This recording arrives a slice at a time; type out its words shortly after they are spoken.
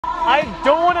I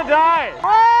don't want to die.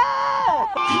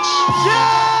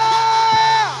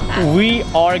 Yeah! We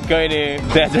are going to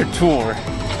desert tour.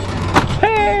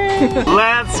 Hey!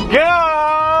 Let's go!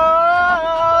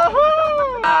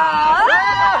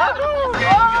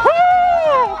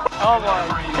 Oh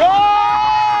my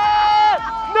god!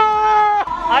 No!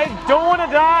 I don't want to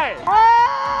die.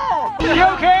 You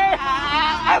okay?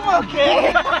 I'm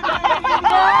okay.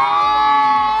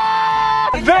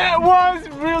 That was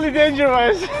really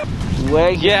dangerous.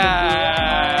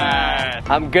 Yeah.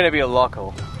 I'm gonna be a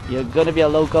local. You're gonna be a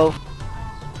local.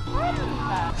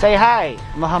 Say hi,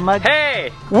 Muhammad.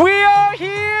 Hey, we are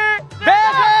here.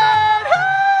 Desert.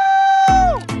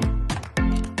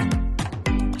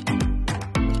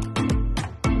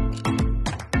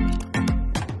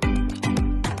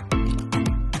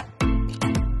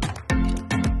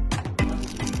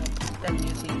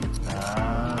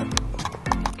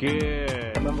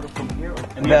 Good. Remember from here.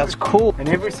 And That's cool. And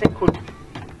every single.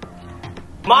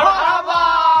 Marhaba!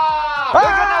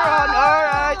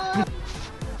 Alright.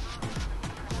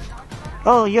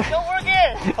 Oh, you're. Don't work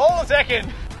it. Hold a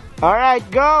second. Alright,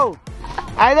 go.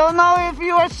 I don't know if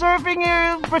you are surfing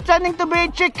or pretending to be a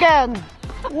chicken.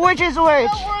 Which is which?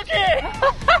 It's not working.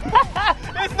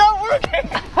 It's not working.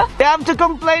 You have to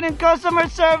complain in customer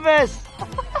service.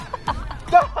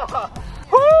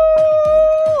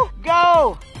 Woo!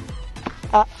 Go.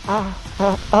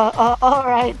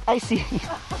 Alright, I see.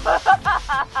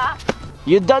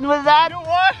 You done with that? You know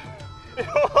what?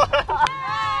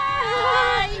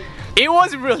 It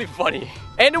was really funny.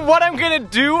 And what I'm gonna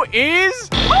do is...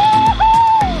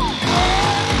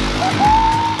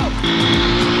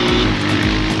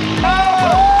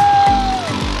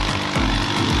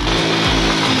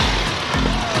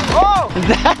 Oh!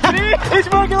 See? It's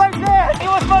working like that! It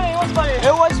was funny, it was funny.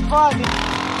 It was fun.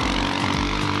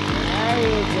 There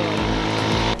you go.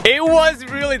 It was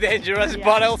really dangerous,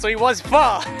 but also it was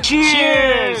fun.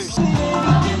 Cheers!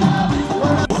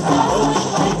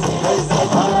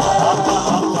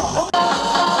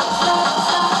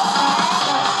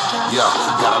 Yeah,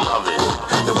 gotta love it.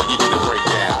 The way you do the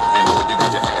breakdown and the way you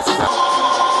get your ass out.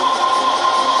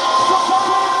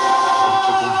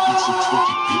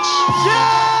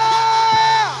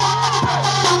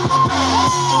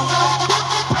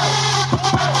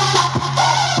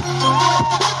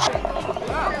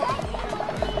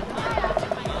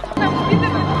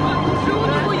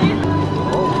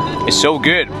 It's so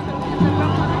good.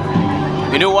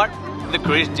 You know what? The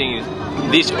crazy thing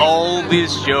is, all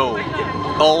this show,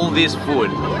 all this food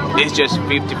is just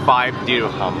 55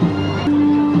 dirham.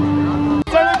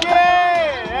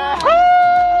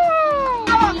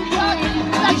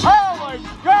 Oh my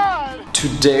god!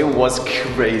 Today was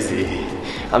crazy.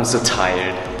 I'm so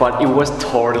tired, but it was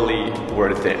totally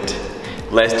worth it.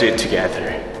 Let's do it together.